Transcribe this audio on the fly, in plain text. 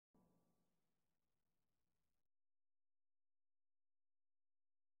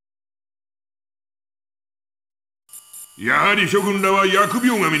やはり諸君らは疫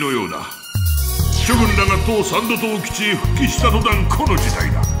病神のようだ。諸君らが当サンド島基地へ復帰した途端この事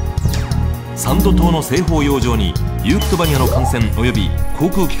態だ。サンド島の西方洋上にユークトバニアの艦船および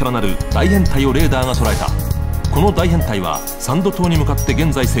航空機からなる大編隊をレーダーが捉えた。この大編隊はサンド島に向かって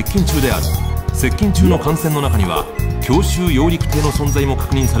現在接近中である。接近中の艦船の中には強襲揚陸艇の存在も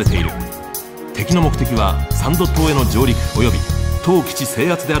確認されている。敵の目的はサンド島への上陸および当基地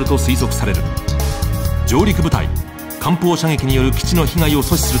制圧であると推測される。上陸部隊、艦砲射撃による基地の被害を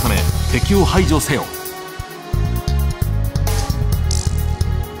阻止するため敵を排除せよ。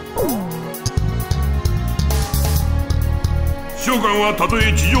召喚はたと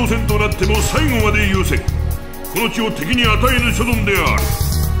え地上戦となっても最後まで優先。この地を敵に与えぬ所存である。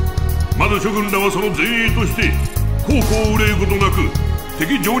まず諸軍らはその前衛として後顧を憂うことなく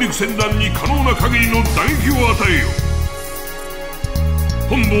敵上陸船団に可能な限りの打撃を与えよ。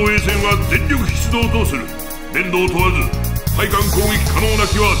本防衛戦は全力出動とする。連動問わず対艦攻撃可能な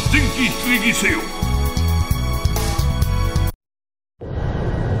機は全機出撃せよ。こ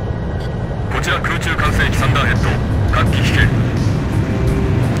ちら空中管制機サンダーヘッド、各機引け。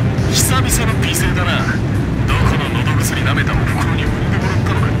久々の P 戦だな。どこの喉薬舐めたおふくろに産んでもらっ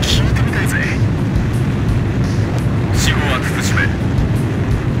たのか聞いてみたいぜ。四号は慎め。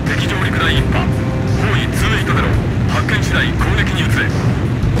敵上陸ライン波方位280、発見次第攻撃に移れ。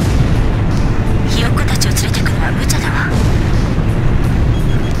ひよっこたちを連れてくのは無茶だわ。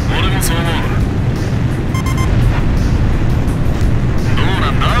俺もそう思う。どう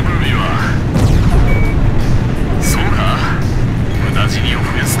なんだブービーは。そうか、無駄死にを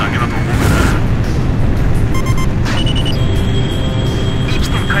増やすだけだと思うから生き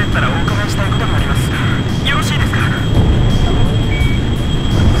て帰ったらお伺いしたいことがあります。よろしいですか。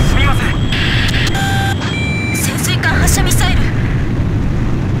すみません。潜水艦発射ミサイル。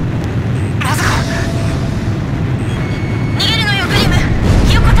まさか。逃げるのよグリム。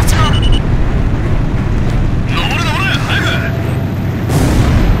ひよこたちも。登れ登れ早く。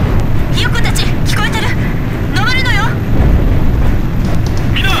ひよこたち聞こえてる。登るのよ。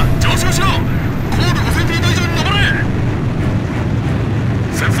みんな上昇しろ。高度5000フィート以上に登れ。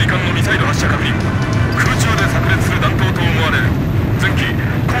潜水艦のミサイル発射確認。空中で炸裂する弾頭と思われる。前期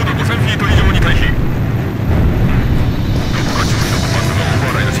高度5000フィート以上に退避。どこか上位のコマンドがオー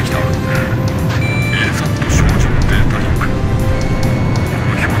バーライドしてきた。ASAT標準データリンク。こ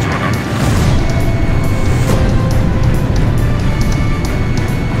の表示は何だ。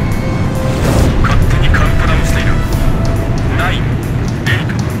勝手にカウントダウンしている。9、8、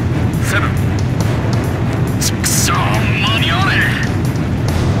7。ちくしょう、間に合わねえ。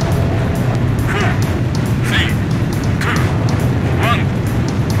4、3、2、1。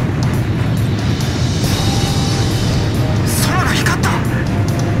空が光った。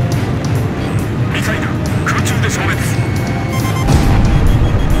ミサイル空中で消滅。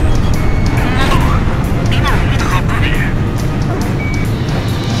なんだ今の見たかブービー。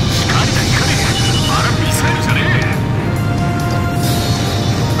光だ光。あれミサイルじゃねえ。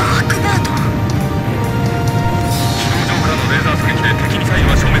アークバート。飛行場からのレーザー狙撃で敵ミサイル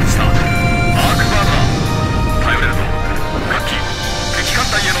は消滅した。アークバードだ。頼れるぞ。楽器、敵艦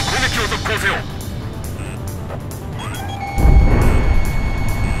隊への攻撃を続行せよ。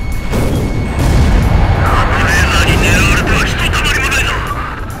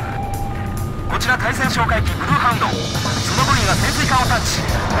こちら対戦哨戒機ブルーハウンド。その部位が潜水艦を探知。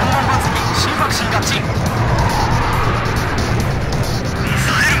本門分析心拍心合致。ミ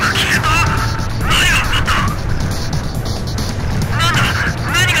サイルが消えた。何が起こった。なんだ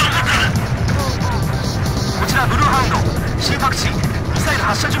何が起こった。こちらブルーハウンド。心拍心、ミサイル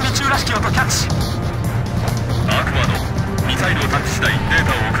発射準備中らしき音キャッチ。アークバード、ミサイルを探知次第デー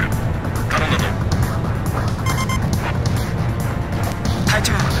タを送る。頼んだぞ。隊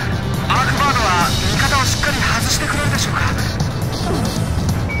長、アークバードは味方をしっかり外してくれるでしょうか。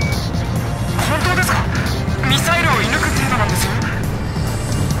本当ですか。ミサイルを射抜く程度なんですよ。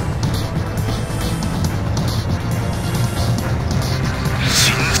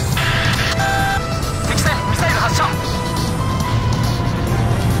敵戦ミサイル発射。ロ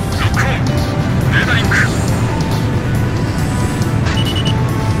ックオン。レーダリンク。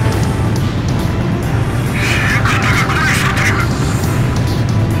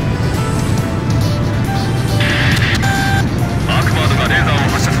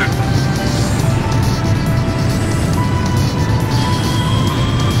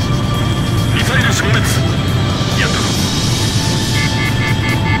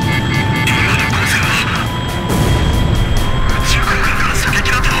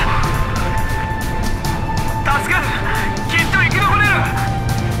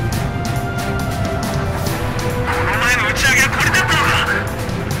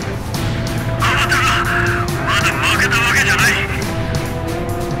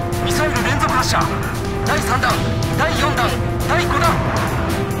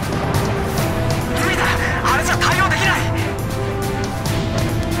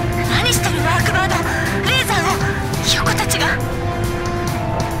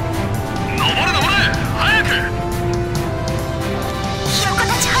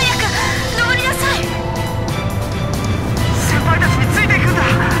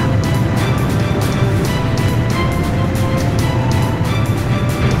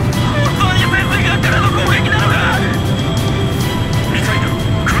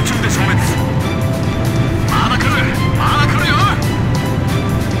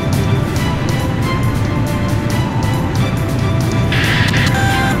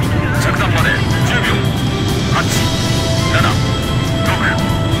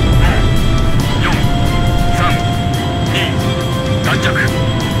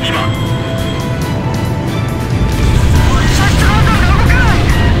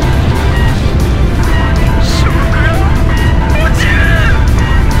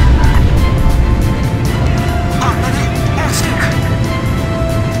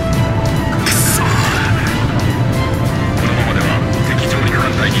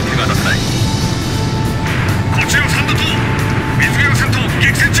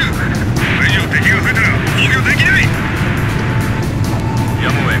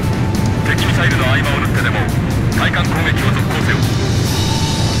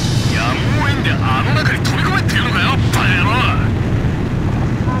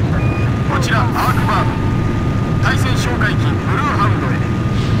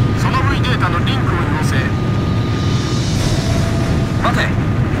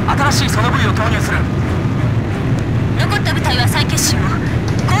新しいソノブイを投入する。残った部隊は再結集を、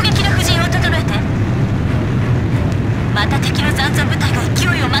攻撃の布陣を整えて。また敵の残存部隊が勢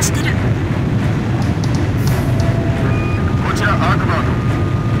いを増してる。こちらアークバード、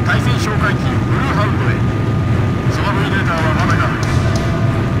対戦哨戒機ブルーハウンドへ。ソノブイデータはまだか。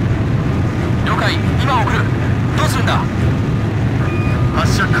了解、今送る。どうするんだ。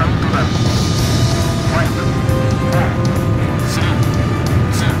発射カウントダウン。5、4、3、2、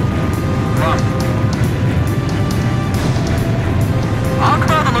1。アーク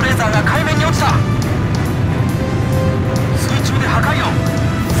バードのレーザーが海面に落ちた。水中で破壊音。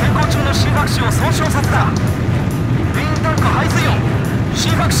先行中の心拍子を損傷させた。メインタンク排水音。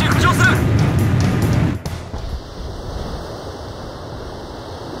心拍子浮上する。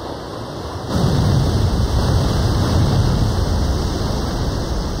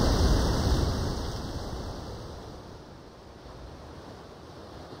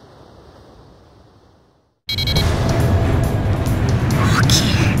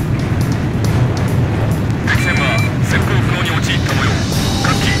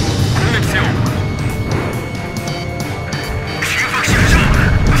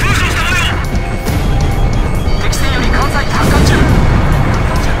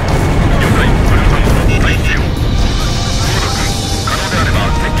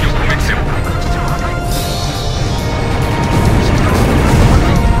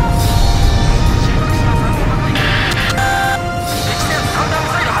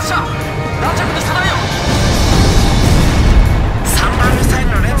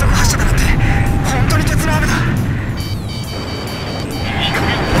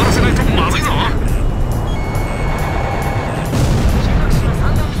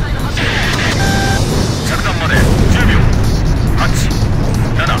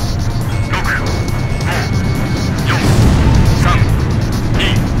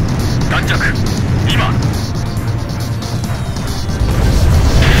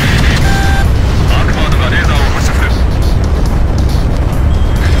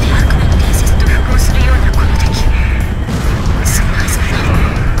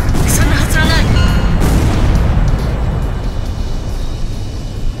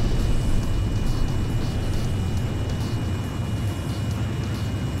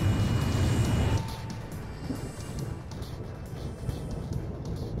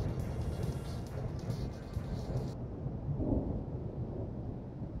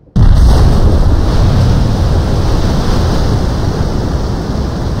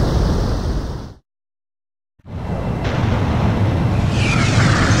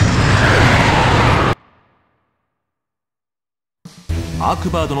アー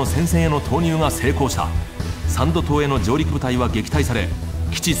クバードの戦線への投入が成功した。サンド島への上陸部隊は撃退され、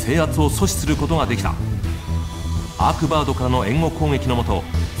基地制圧を阻止することができた。アークバードからの援護攻撃のもと、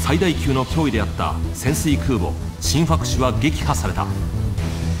最大級の脅威であった潜水空母シンファクシュは撃破された。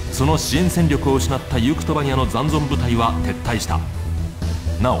その支援戦力を失ったユークトバニアの残存部隊は撤退した。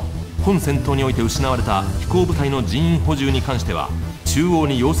なお本戦闘において失われた飛行部隊の人員補充に関しては中央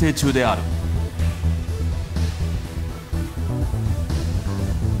に要請中である。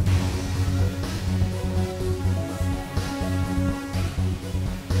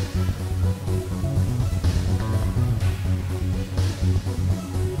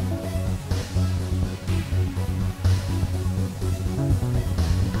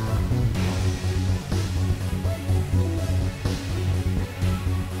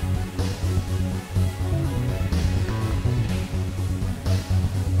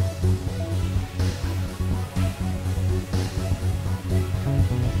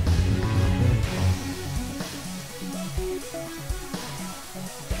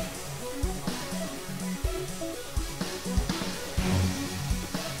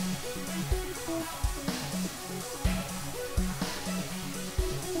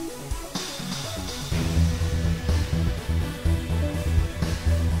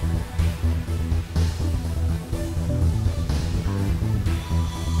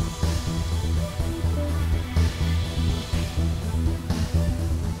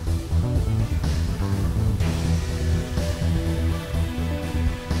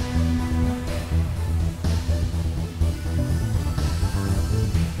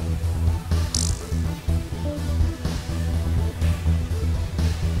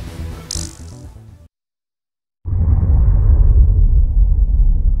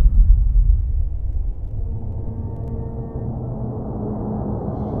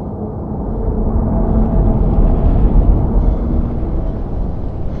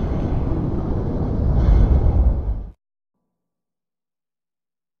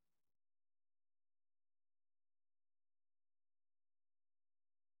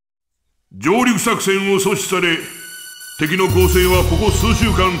上陸作戦を阻止され、敵の攻勢はここ数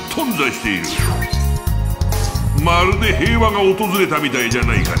週間頓挫している。まるで平和が訪れたみたいじゃ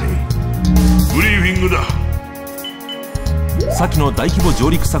ないかね。ブリーフィングだ。先の大規模上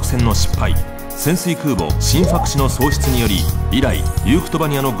陸作戦の失敗、潜水空母新ファクシの喪失により、以来ユークトバ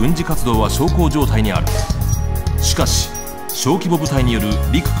ニアの軍事活動は小康状態にある。しかし小規模部隊による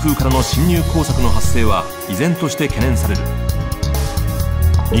陸空からの侵入工作の発生は依然として懸念される。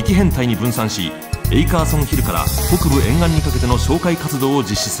2機編隊に分散し、エイカーソンヒルから北部沿岸にかけての哨戒活動を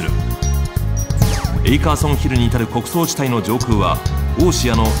実施する。エイカーソンヒルに至る穀倉地帯の上空はオーシ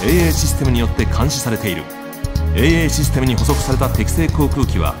アの AA システムによって監視されている。 AA システムに捕捉された敵性航空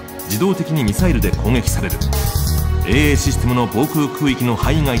機は自動的にミサイルで攻撃される。 AA システムの防空空域の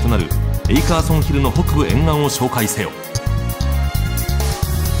範囲外となるエイカーソンヒルの北部沿岸を哨戒せよ。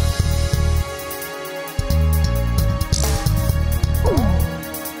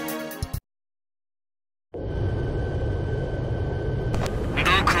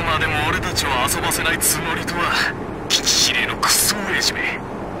遊ばせないつもりとは、基地指令のクソ親父め。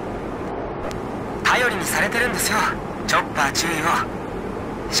頼りにされてるんですよ、チョッパー注意を。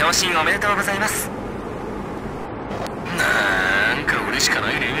昇進おめでとうございます。なんか嬉しか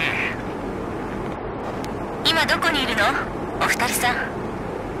ないね。今どこにいるの、お二人さん。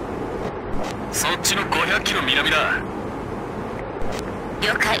そっちの500キロ南だ。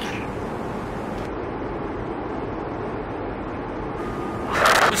了解。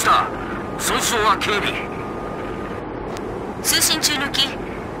どうした？損傷は警備。通信中の機、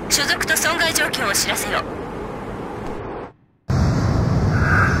所属と損害状況を知らせよ。やっ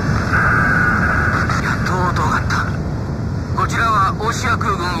と音があった。こちらはオシア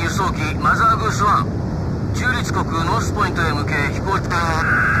空軍輸送機マザーグース1。中立国ノースポイントへ向け飛行中。敵艦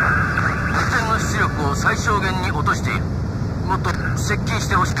の出力を最小限に落としている。もっと接近し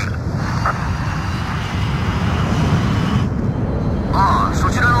てほしい。ああ、そ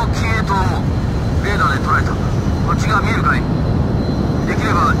ちらの機影塔もレーダーで捉えた。こっちが見えるかい？でき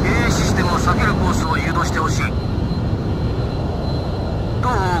れば AA システムを避けるコースを誘導してほしい。同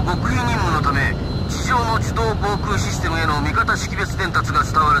極秘任務のため地上の自動防空システムへの味方識別伝達が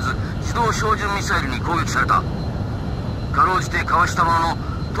伝わらず、自動標準ミサイルに攻撃された。かろうじてかわしたものの、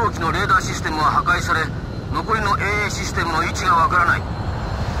当機のレーダーシステムは破壊され、残りの AA システムの位置がわからない。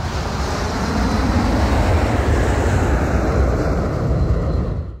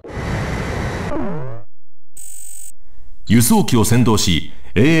輸送機を先導し、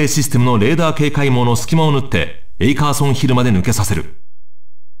AA システムのレーダー警戒網の隙間を縫ってエイカーソンヒルまで抜けさせる。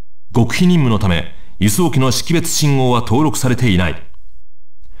極秘任務のため輸送機の識別信号は登録されていない。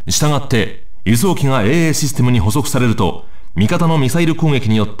したがって輸送機が AA システムに捕捉されると、味方のミサイル攻撃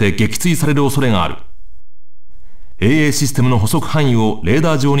によって撃墜される恐れがある。AA システムの捕捉範囲をレー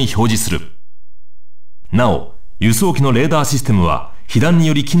ダー上に表示する。なお、輸送機のレーダーシステムは被弾に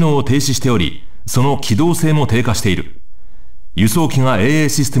より機能を停止しており、その機動性も低下している。輸送機が AA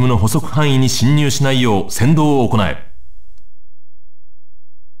システムの捕捉範囲に侵入しないよう先導を行え。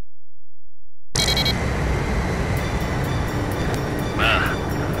まあ、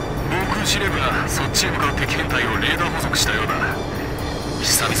防空司令部がそっちへ向かう敵編隊をレーダー捕捉したようだ。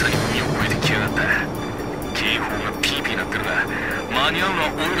久々に海を越えてきやがった。警報がピーピー鳴ってるが、間に合うのは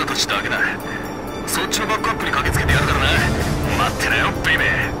オイラたちだけだ。そっちのバックアップに駆けつけてやるからな。待ってなよベイベー。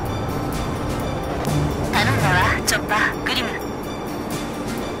頼んだわ、チョッパー、グリム。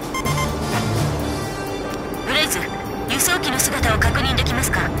ブレイズ、輸送機の姿を確認できま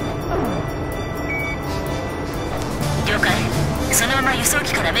すか？了解。そのまま輸送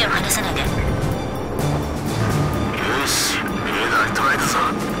機から目を離さないで。よし、レーダーに捉えたぞ。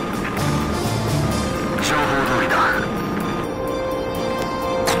情報通りだ。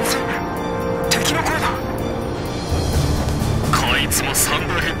この敵の声だ。こいつもサン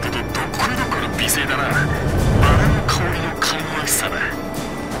ダーヘッドとどっこいどっこいの美声だな。バラの香りの神々しさだ。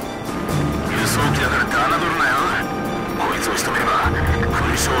輸送機だからって侮るなよ。こいつを仕留めれば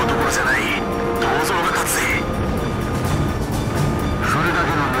勲章どころじゃない銅像が勝つぜ。それだ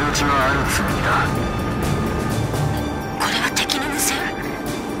けの値打ちがあるつもりだ。これは敵の無線？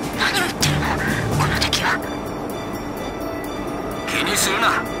何を言ってるの、この敵は。気にする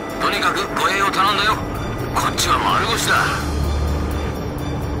な。とにかく護衛を頼んだよ。こっちは丸腰だ。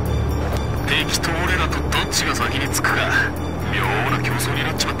敵と俺らとどっちが先に着くか、妙な競争に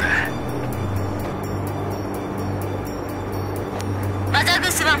なっちまった。マザーグ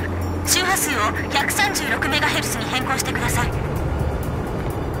ース1、周波数を 136MHz に変更してください。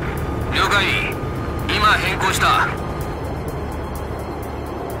了解。今変更した。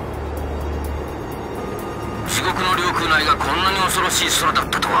地獄の領空内がこんなに恐ろしい空だっ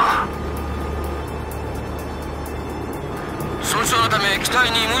たとは。損傷のため機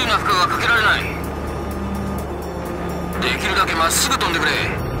体に無理な負荷がかけられない。できるだけまっすぐ飛んでくれ。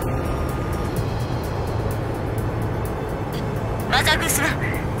マザーグースは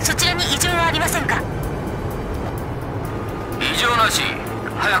そちらに異常はありませんか？異常なし。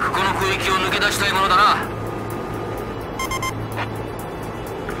早くこの空域を抜け出したいものだな。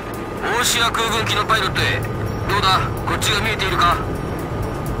大シア空軍機のパイロットへ。どうだ、こっちが見えているか？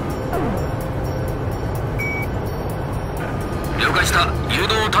了解した。誘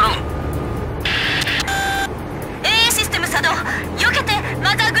導を頼む。 AA システム作動。避けて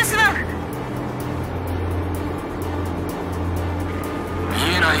マザーグース1。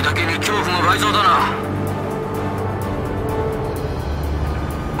見えないだけに恐怖も倍増だな。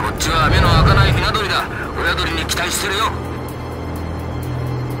こっちは目の開かない船鳥だ。親鳥に期待してるよ。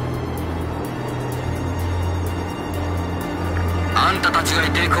あんたたちが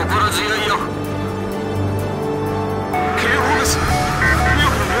いて心強いよ。警報です。右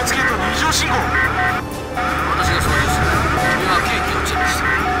翼の目付ゲートに異常信号。私が操縦する。君は計器をチェックする。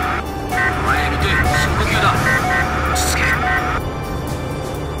前へ見て深呼吸だ。落ち着け。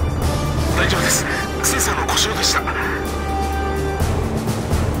大丈夫です。センサーの故障でした。も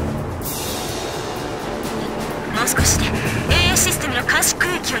う少しで AA システムの監視区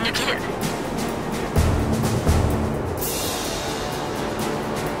域を抜ける。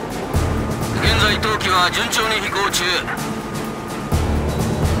現在当機は順調に飛行中。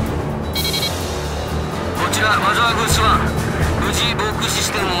こちらマザーグース1。無事防空シ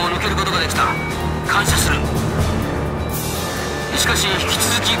ステムを抜けることができた。感謝する。しかし引き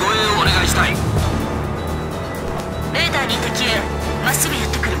続き護衛をお願いしたい。レーダーに敵へ。まっすぐやっ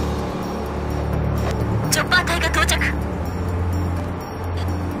てくる。チョッパー隊が到着。ブ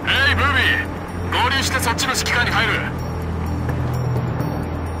ービー、合流してそっちの指揮官に入る。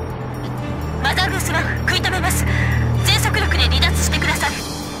マザーグース1、食い止めます。全速力で離脱してください。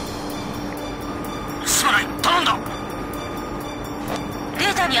すまない、頼んだ。レ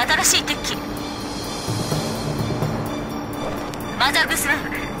ーダーに新しい敵機。マザーグース1、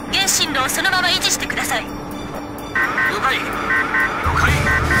原進路をそのまま維持してください。了解。了解。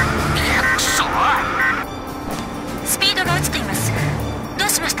くそ。スピードが落ちています。どう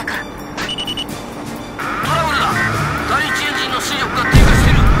しましたか？トラブルだ。第一エンジンの推力が低下して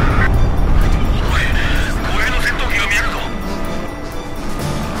いる。おい、護衛の戦闘機が見えるぞ。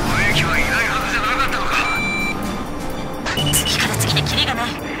護衛機はいないはずじゃなかったのか。次から次でキリがない。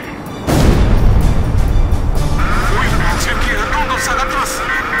オイルの圧力計がどんどん下がってます。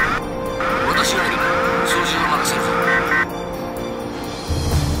私がいる。操縦を任せるぞ。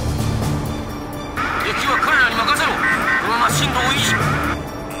敵は彼らに任せろ。このまま進路を維持。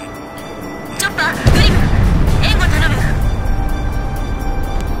チョッパー、グリム、援護頼む。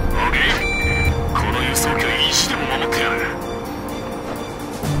オーケー。この輸送機は意地でも守ってやる。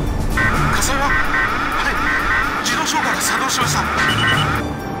火災は？はい、自動消火が作動しました。相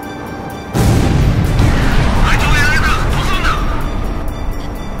手をやられた。どうするんだ。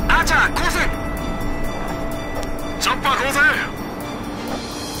アーチャー交戦。チョッパー交戦。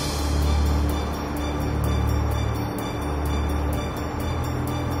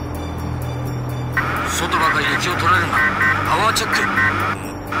外ばかりで気を取られるな。パワーチェック。は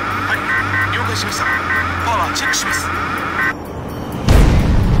い、了解しました。パワーチェックします。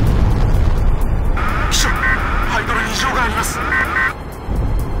機長、ハイドロに異常があります。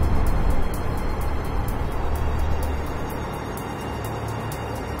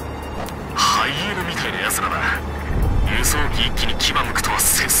ハイエナみたいなやつらだ。輸送機一気に牙向くとは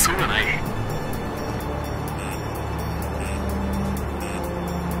節操がない。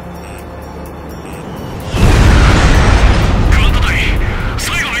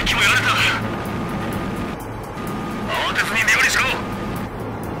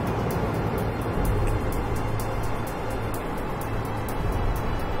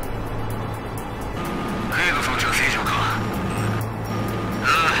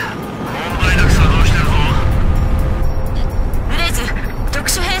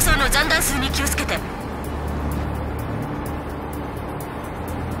残弾数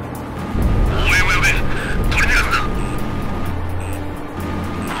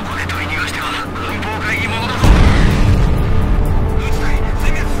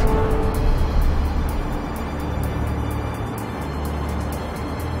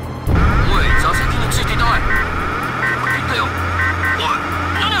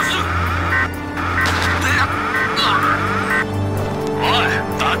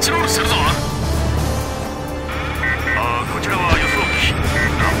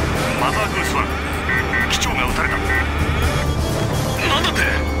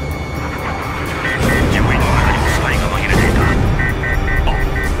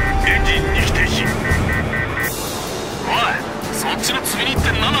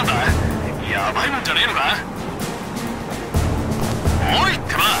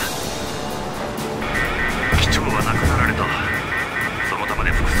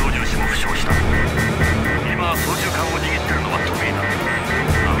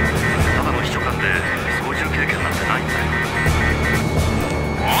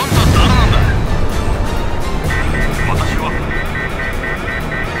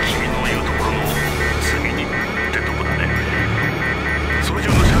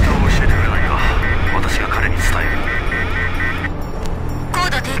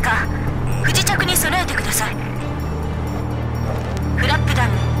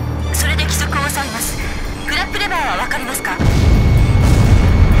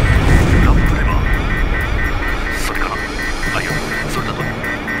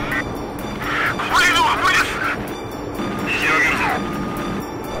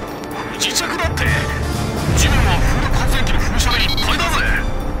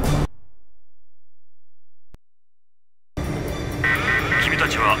た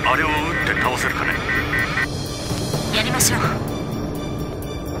ちはあれを撃って倒せるかね。やりましょう。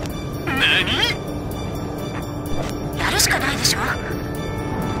何？やるしかないでしょ。オッ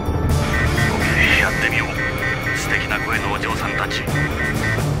ケー、やってみよう。素敵な声のお嬢さんたち。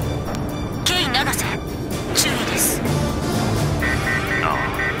ケイ永瀬、注意です。ああ、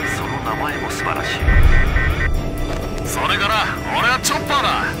その名前も素晴らしい。それから俺はチョッパー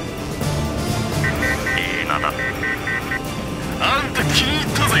だ。いい名だ。あんた気に入っ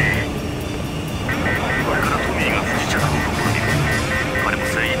たぜ。これからトミーが藤茶のところにいる。彼も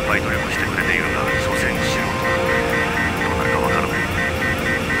精一杯努力してくれているが、所詮素人。どうなるかわからない。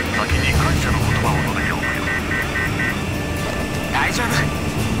先に感謝の言葉を述べておくよ。大丈夫。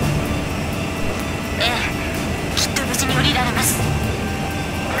ええ、きっと無事に降りられます。ト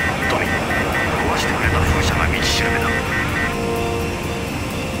ミー、壊してくれた風車が道しるべだ。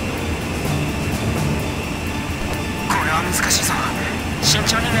これは難しいぞ。慎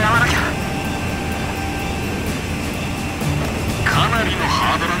重に狙わなきゃ。かなりの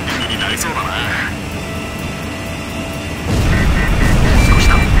ハードランディングになりそうだな。少し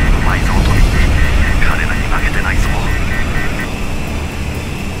だ。うまいぞトミー。彼らに負けてないぞ。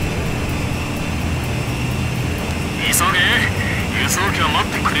急げ。輸送機は待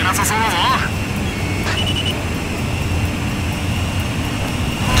ってくれなさそうだぞ。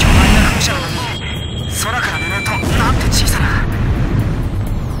巨大な風車なのに空から見るとなんて小さな。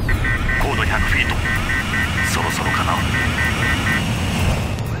高度100フィート。そろそろかな。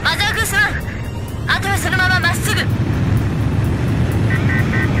マザーグース1、あとはそのまままっすぐ。立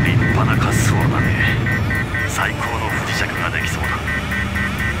派な滑走だね。最高の不時着ができそうだ。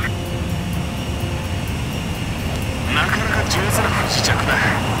なかなか上手な不時着だ。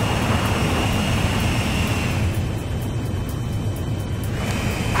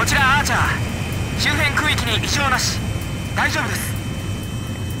こちらアーチャー、周辺空域に異常なし。大丈夫です。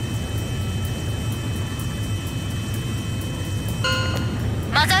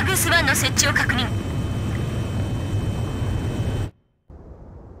マザーグース1の設置を確認。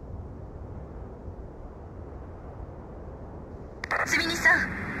積荷さん、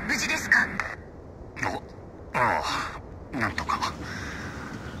無事ですか？ああ、なんとか。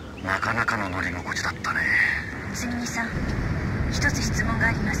なかなかの乗り心地だったね。積荷さん、一つ質問が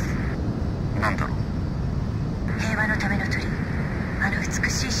あります。なんだろう。平和のための鳥、あの美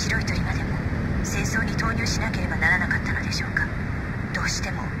しい白い鳥までも戦争に投入しなければならなかったのでしょうか？どうし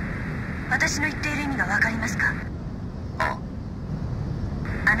ても私の言っている意味が分かりますか？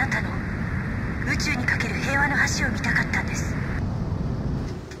あなたの宇宙にかける平和の橋を見たかったんです。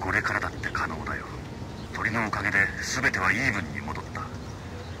これからだって可能だよ。鳥のおかげで全てはイーブンに戻った。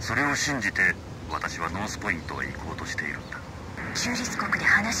それを信じて私はノースポイントへ行こうとしているんだ。中立国で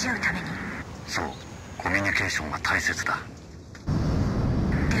話し合うために。そう、コミュニケーションは大切だ。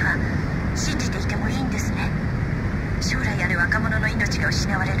では信じていてもいいんですね。将来ある若者の命が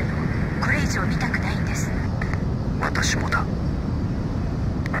失われるのをこれ以上見たくないんです。私もだ。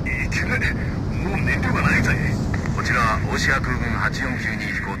いけねえ、もう燃料がないぜ。こちらオシア空軍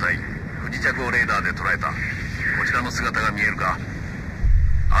8492飛行隊、不時着をレーダーで捉えた。こちらの姿が見えるか？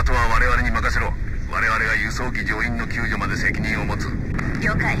あとは我々に任せろ。我々が輸送機乗員の救助まで責任を持つ。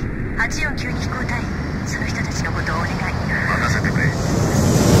了解。8492飛行隊、その人たちのことをお願い。任せてくれ。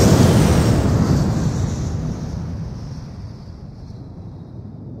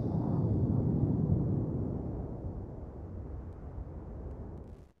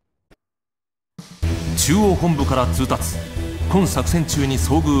中央本部から通達。今作戦中に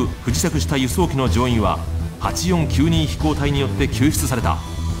遭遇不時着した輸送機の乗員は8492飛行隊によって救出された。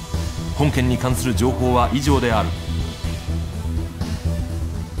本件に関する情報は以上である。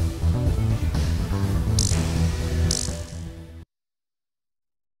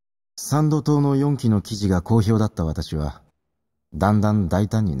サンド島の4機の記事が好評だった私はだんだん大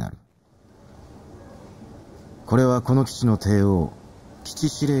胆になる。これはこの基地の帝王、基地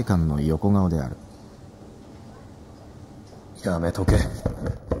司令官の横顔である。やめとけ。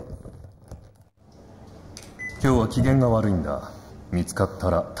今日は機嫌が悪いんだ。見つかった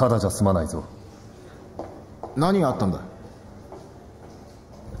らただじゃ済まないぞ。何があったんだ？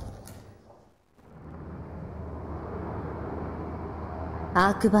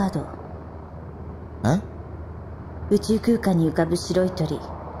アークバード。え？宇宙空間に浮かぶ白い鳥、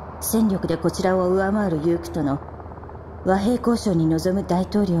戦力でこちらを上回るユークとの和平交渉に臨む大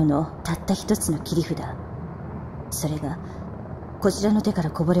統領のたった一つの切り札。それがこちらの手か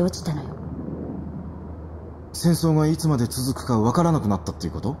らこぼれ落ちたのよ。戦争がいつまで続くかわからなくなったってい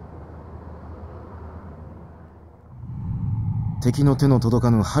うこと？敵の手の届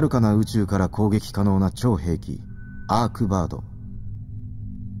かぬ遥かな宇宙から攻撃可能な超兵器アークバード。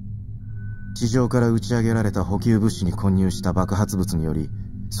地上から打ち上げられた補給物資に混入した爆発物により、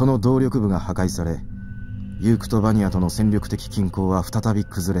その動力部が破壊され、ユークとバニアとの戦力的均衡は再び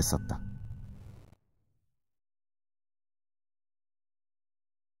崩れ去った。